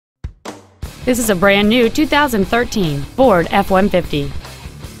This is a brand new 2013 Ford F-150.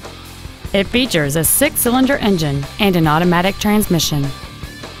 It features a 6-cylinder engine and an automatic transmission.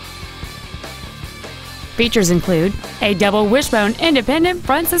 Features include a double wishbone independent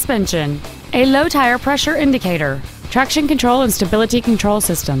front suspension, a low tire pressure indicator, traction control and stability control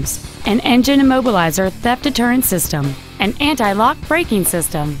systems, an engine immobilizer theft deterrent system, an anti-lock braking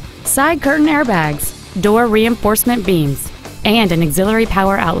system, side curtain airbags, door reinforcement beams, and an auxiliary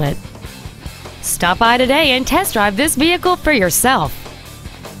power outlet. Stop by today and test drive this vehicle for yourself.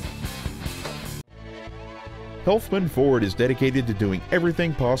 Helfman Ford is dedicated to doing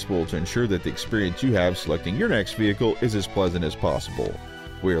everything possible to ensure that the experience you have selecting your next vehicle is as pleasant as possible.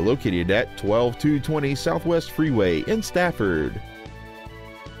 We are located at 12220 Southwest Freeway in Stafford.